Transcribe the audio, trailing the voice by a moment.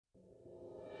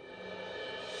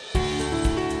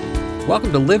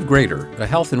Welcome to Live Greater, a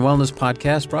health and wellness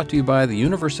podcast brought to you by the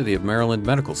University of Maryland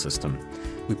Medical System.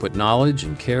 We put knowledge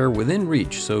and care within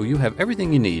reach so you have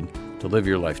everything you need to live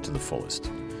your life to the fullest.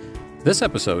 This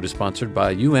episode is sponsored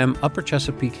by Upper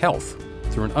Chesapeake Health.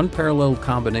 Through an unparalleled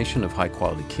combination of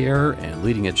high-quality care and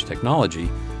leading-edge technology,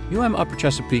 Upper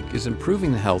Chesapeake is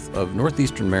improving the health of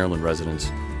northeastern Maryland residents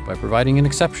by providing an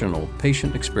exceptional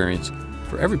patient experience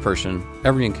for every person,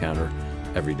 every encounter,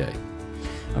 every day.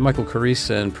 I'm Michael Carisse,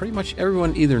 and pretty much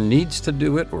everyone either needs to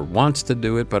do it or wants to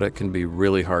do it, but it can be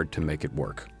really hard to make it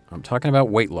work. I'm talking about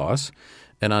weight loss,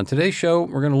 and on today's show,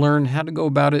 we're going to learn how to go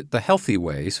about it the healthy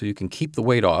way so you can keep the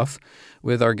weight off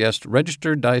with our guest,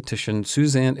 registered dietitian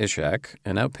Suzanne Ishak,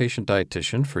 an outpatient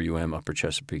dietitian for Upper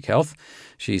Chesapeake Health.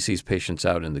 She sees patients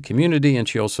out in the community, and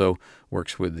she also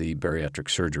works with the bariatric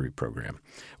surgery program.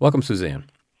 Welcome, Suzanne.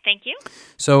 Thank you.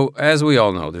 So, as we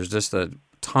all know, there's just a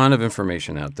ton of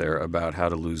information out there about how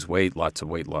to lose weight, lots of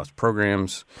weight loss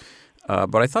programs.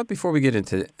 But I thought before we get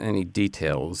into any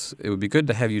details, it would be good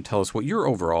to have you tell us what your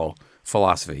overall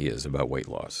philosophy is about weight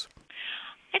loss.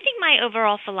 I think my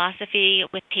overall philosophy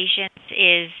with patients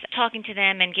is talking to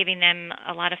them and giving them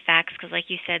a lot of facts because, like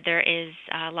you said, there is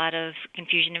a lot of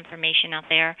confusion information out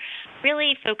there.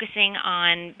 Really focusing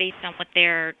on, based on what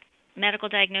their medical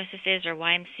diagnosis is or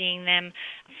why I'm seeing them,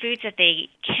 foods that they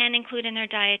can include in their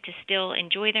diet to still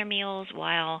enjoy their meals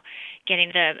while getting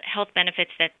the health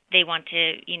benefits that they want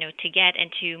to get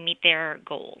and to meet their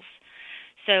goals.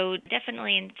 So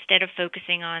definitely, instead of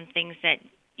focusing on things that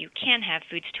you can have,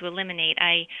 foods to eliminate,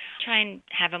 I try and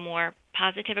have a more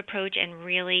positive approach and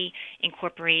really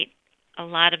incorporate a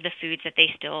lot of the foods that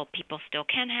people still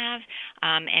can have,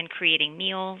 and creating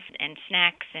meals and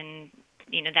snacks and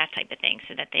that type of thing,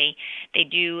 so that they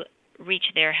do reach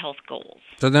their health goals.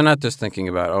 So they're not just thinking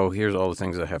about, here's all the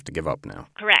things I have to give up now.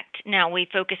 Correct. Now we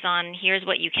focus on, here's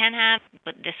what you can have,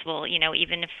 but this will,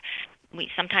 even if we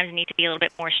sometimes need to be a little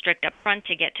bit more strict up front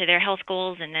to get to their health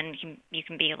goals, and then you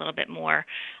can be a little bit more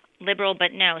liberal,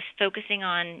 but no, focusing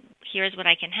on here's what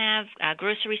I can have.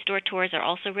 Grocery store tours are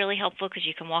also really helpful because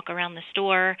you can walk around the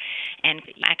store and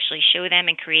actually show them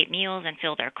and create meals and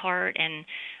fill their cart, and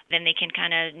then they can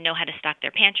kind of know how to stock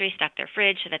their pantry, stock their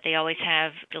fridge, so that they always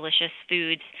have delicious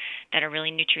foods that are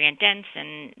really nutrient dense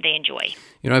and they enjoy.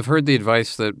 I've heard the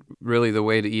advice that really the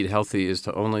way to eat healthy is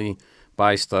to only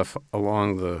buy stuff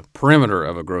along the perimeter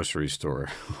of a grocery store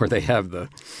where they have the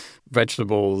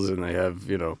vegetables and they have,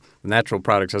 natural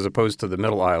products as opposed to the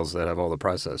middle aisles that have all the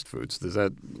processed foods. Does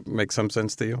that make some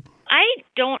sense to you? I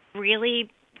don't really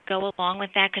go along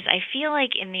with that because I feel like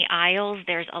in the aisles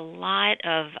there's a lot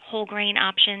of whole grain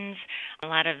options, a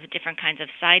lot of different kinds of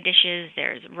side dishes.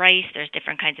 There's rice, there's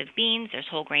different kinds of beans, there's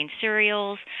whole grain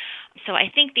cereals. So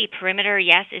I think the perimeter,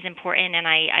 yes, is important, and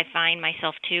I find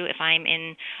myself too, if I'm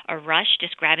in a rush,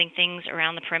 just grabbing things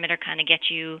around the perimeter kind of gets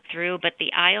you through. But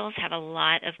the aisles have a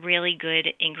lot of really good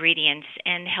ingredients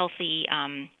and healthy,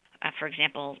 for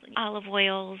example, olive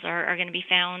oils are going to be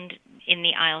found in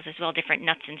the aisles as well, different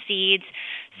nuts and seeds.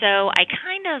 So I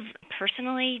kind of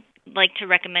personally like to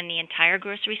recommend the entire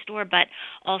grocery store, but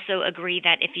also agree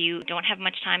that if you don't have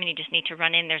much time and you just need to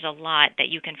run in, there's a lot that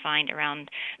you can find around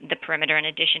the perimeter in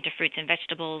addition to fruits and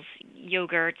vegetables,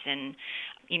 yogurts, and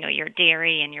your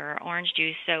dairy and your orange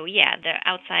juice. So yeah, the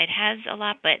outside has a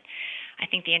lot, but I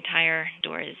think the entire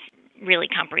store is really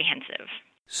comprehensive.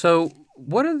 So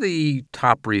what are the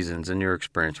top reasons in your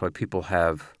experience why people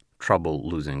have trouble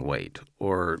losing weight,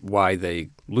 or why they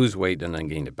lose weight and then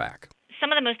gain it back?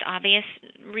 Some of the most obvious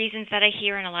reasons that I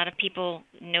hear, and a lot of people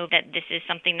know that this is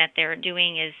something that they're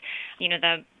doing, is,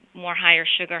 the more higher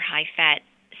sugar, high fat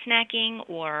snacking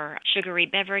or sugary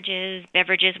beverages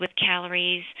with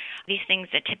calories. These things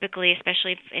that typically,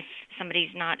 especially if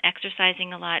somebody's not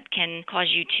exercising a lot, can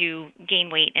cause you to gain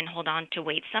weight and hold on to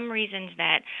weight. Some reasons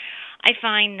that I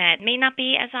find that may not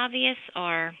be as obvious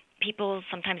are people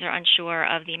sometimes are unsure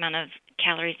of the amount of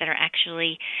calories that are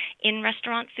actually in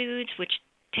restaurant foods, which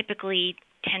typically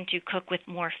tend to cook with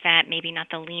more fat, maybe not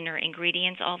the leaner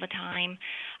ingredients all the time.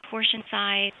 Portion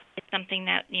size is something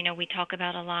that, we talk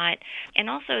about a lot. And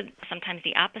also sometimes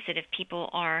the opposite, if people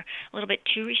are a little bit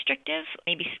too restrictive,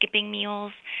 maybe skipping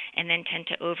meals and then tend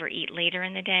to overeat later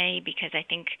in the day, because I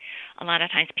think a lot of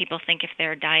times people think if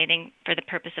they're dieting for the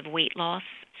purpose of weight loss,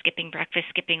 skipping breakfast,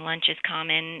 skipping lunch is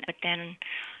common, but then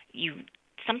you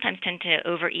sometimes tend to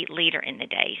overeat later in the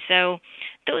day. So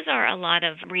those are a lot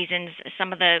of reasons,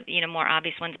 some of the more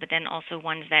obvious ones, but then also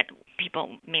ones that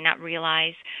people may not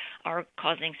realize are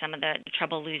causing some of the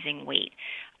trouble losing weight.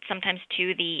 Sometimes,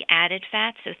 too, the added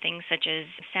fats, so things such as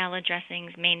salad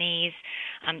dressings, mayonnaise,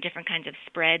 different kinds of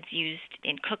spreads used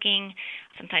in cooking.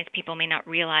 Sometimes people may not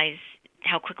realize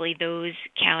how quickly those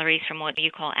calories from what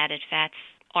you call added fats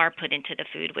are put into the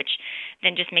food, which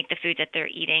then just make the foods that they're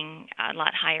eating a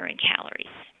lot higher in calories.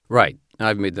 Right.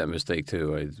 I've made that mistake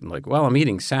too. I'm like, well, I'm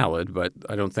eating salad, but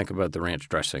I don't think about the ranch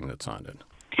dressing that's on it.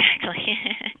 Exactly.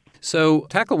 So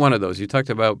tackle one of those. You talked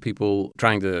about people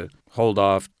trying to hold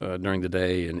off during the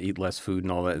day and eat less food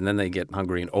and all that, and then they get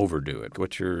hungry and overdo it.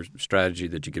 What's your strategy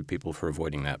that you give people for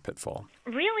avoiding that pitfall?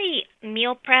 Really,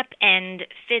 meal prep and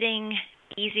fitting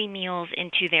easy meals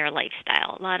into their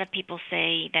lifestyle. A lot of people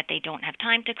say that they don't have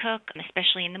time to cook,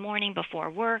 especially in the morning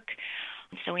before work.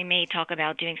 So we may talk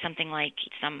about doing something like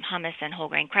some hummus and whole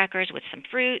grain crackers with some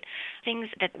fruit, things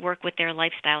that work with their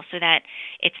lifestyle so that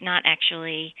it's not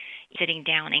actually sitting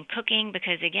down and cooking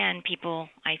because, again, people,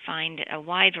 I find a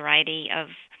wide variety of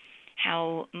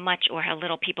how much or how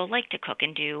little people like to cook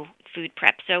and do food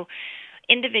prep. So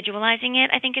individualizing it,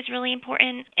 I think, is really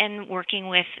important, and working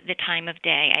with the time of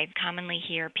day. I commonly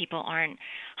hear people aren't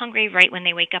hungry right when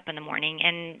they wake up in the morning,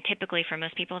 and typically for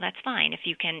most people that's fine. If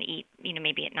you can eat,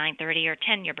 maybe at 9:30 or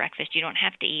 10 your breakfast, you don't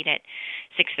have to eat at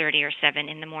 6:30 or 7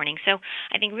 in the morning. So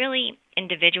I think really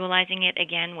individualizing it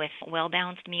again with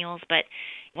well-balanced meals, but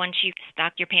once you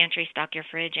stock your pantry, stock your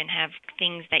fridge, and have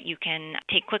things that you can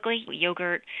take quickly,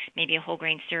 yogurt, maybe a whole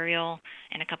grain cereal,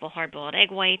 and a couple hard-boiled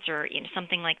egg whites, or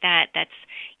something like that, that's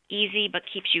easy but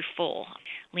keeps you full.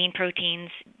 Lean proteins,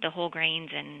 the whole grains,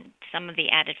 and some of the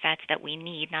added fats that we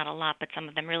need, not a lot, but some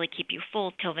of them really keep you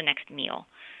full till the next meal.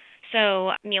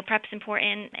 So meal prep's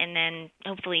important, and then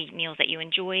hopefully meals that you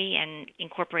enjoy and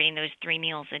incorporating those 3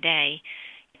 meals a day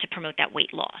to promote that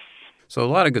weight loss. So a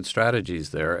lot of good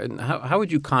strategies there. And how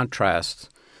would you contrast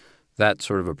that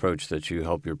sort of approach that you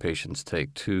help your patients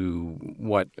take to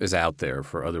what is out there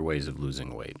for other ways of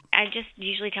losing weight? I just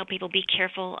usually tell people be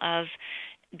careful of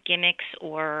gimmicks,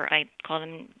 or I call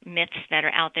them myths, that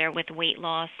are out there with weight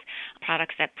loss,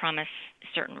 products that promise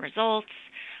certain results.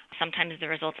 Sometimes the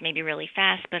results may be really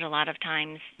fast, but a lot of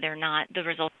times they're not the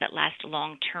results that last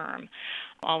long term.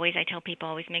 I tell people,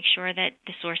 always make sure that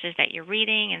the sources that you're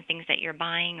reading and things that you're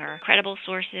buying are credible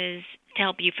sources to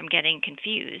help you from getting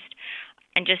confused.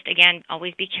 And just, again,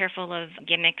 always be careful of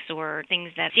gimmicks or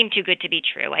things that seem too good to be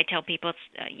true. I tell people,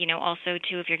 also,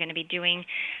 too, if you're going to be doing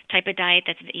type of diet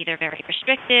that's either very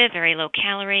restrictive, very low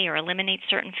calorie, or eliminates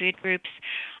certain food groups,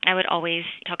 I would always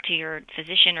talk to your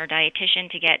physician or dietitian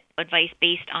to get advice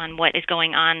based on what is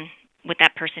going on with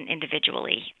that person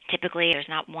individually. Typically, there's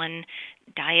not one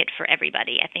diet for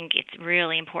everybody. I think it's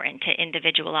really important to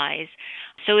individualize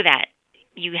so that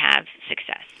you have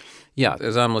success. Yeah,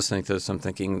 as I'm listening to this, I'm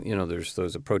thinking, there's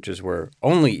those approaches where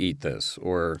only eat this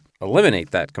or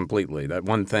eliminate that completely, that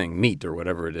one thing, meat or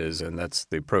whatever it is, and that's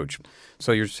the approach.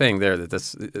 So you're saying there that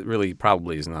this really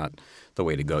probably is not the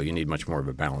way to go. You need much more of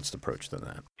a balanced approach than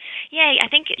that. Yeah, I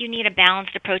think you need a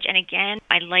balanced approach. And again,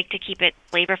 I like to keep it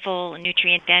flavorful and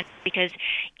nutrient dense because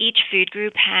each food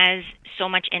group has so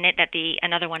much in it that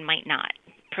another one might not.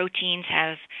 Proteins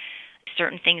have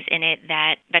certain things in it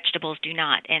that vegetables do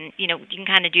not. And, you can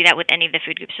kind of do that with any of the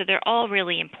food groups. So they're all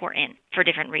really important for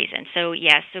different reasons. So,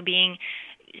 yes, being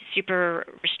super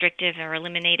restrictive or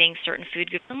eliminating certain food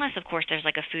groups, unless, of course, there's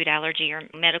like a food allergy or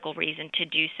medical reason to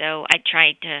do so, I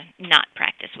try to not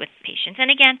practice with patients.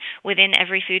 And again, within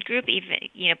every food group, even,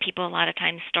 people a lot of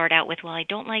times start out with, well, I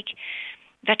don't like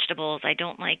vegetables, I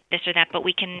don't like this or that, but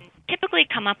we can typically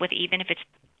come up with, even if it's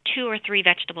 2 or 3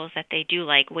 vegetables that they do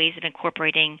like, ways of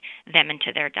incorporating them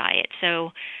into their diet.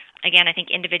 So again, I think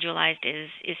individualized is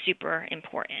super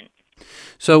important.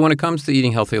 So when it comes to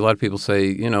eating healthy, a lot of people say,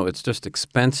 it's just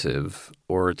expensive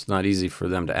or it's not easy for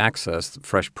them to access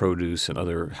fresh produce and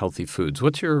other healthy foods.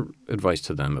 What's your advice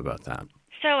to them about that?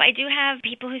 So I do have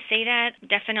people who say that.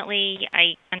 Definitely,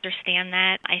 I understand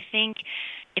that. I think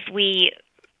if we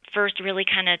first really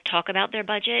kind of talk about their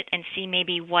budget and see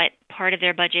maybe what part of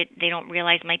their budget they don't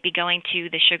realize might be going to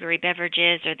the sugary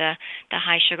beverages or the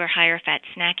high sugar, higher fat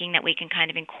snacking, that we can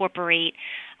kind of incorporate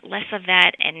less of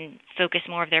that and focus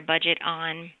more of their budget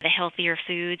on the healthier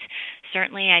foods.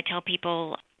 Certainly, I tell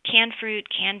people canned fruit,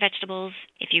 canned vegetables,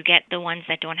 if you get the ones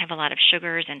that don't have a lot of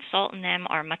sugars and salt in them,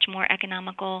 are much more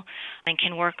economical and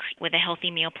can work with a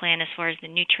healthy meal plan as far as the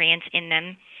nutrients in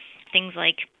them. Things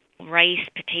like rice,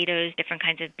 potatoes, different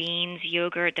kinds of beans,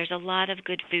 yogurt. There's a lot of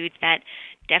good foods that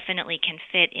definitely can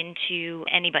fit into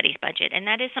anybody's budget. And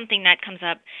that is something that comes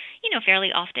up,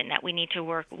 fairly often, that we need to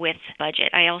work with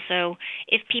budget. I also,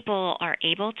 if people are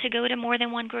able to go to more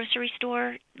than one grocery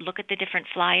store, look at the different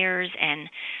flyers and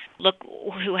look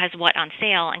who has what on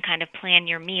sale and kind of plan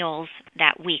your meals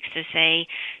that week. So say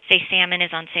salmon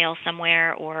is on sale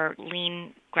somewhere, or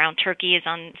lean ground turkey is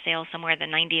on sale somewhere, the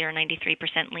 90 or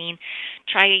 93% lean.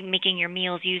 Try making your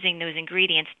meals using those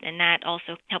ingredients, and that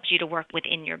also helps you to work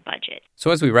within your budget.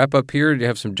 So as we wrap up here, do you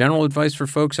have some general advice for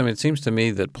folks? I mean, it seems to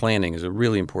me that planning is a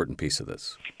really important piece of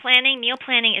this. Meal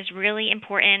planning is really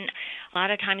important. A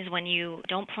lot of times when you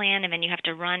don't plan and then you have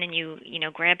to run and you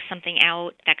grab something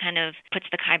out, that kind of puts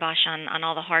the kibosh on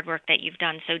all the hard work that you've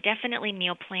done. So definitely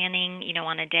meal planning,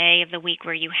 on a day of the week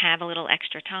where you have a little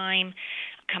extra time.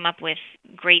 Come up with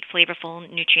great, flavorful,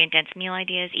 nutrient-dense meal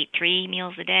ideas. Eat 3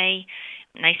 meals a day,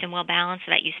 nice and well-balanced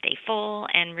so that you stay full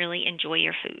and really enjoy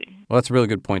your food. Well, that's a really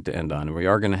good point to end on. We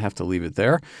are going to have to leave it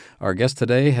there. Our guest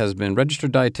today has been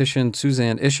registered dietitian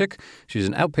Suzanne Ishik. She's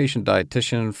an outpatient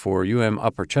dietitian for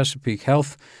Upper Chesapeake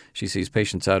Health. She sees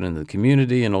patients out in the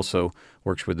community and also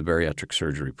works with the bariatric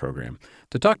surgery program.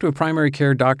 To talk to a primary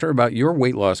care doctor about your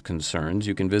weight loss concerns,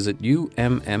 you can visit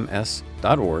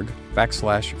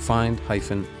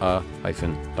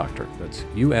umms.org/find-a-doctor. That's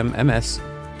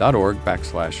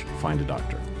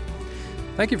umms.org/find-a-doctor.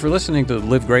 Thank you for listening to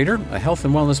Live Greater, a health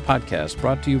and wellness podcast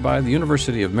brought to you by the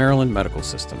University of Maryland Medical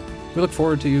System. We look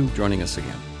forward to you joining us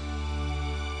again.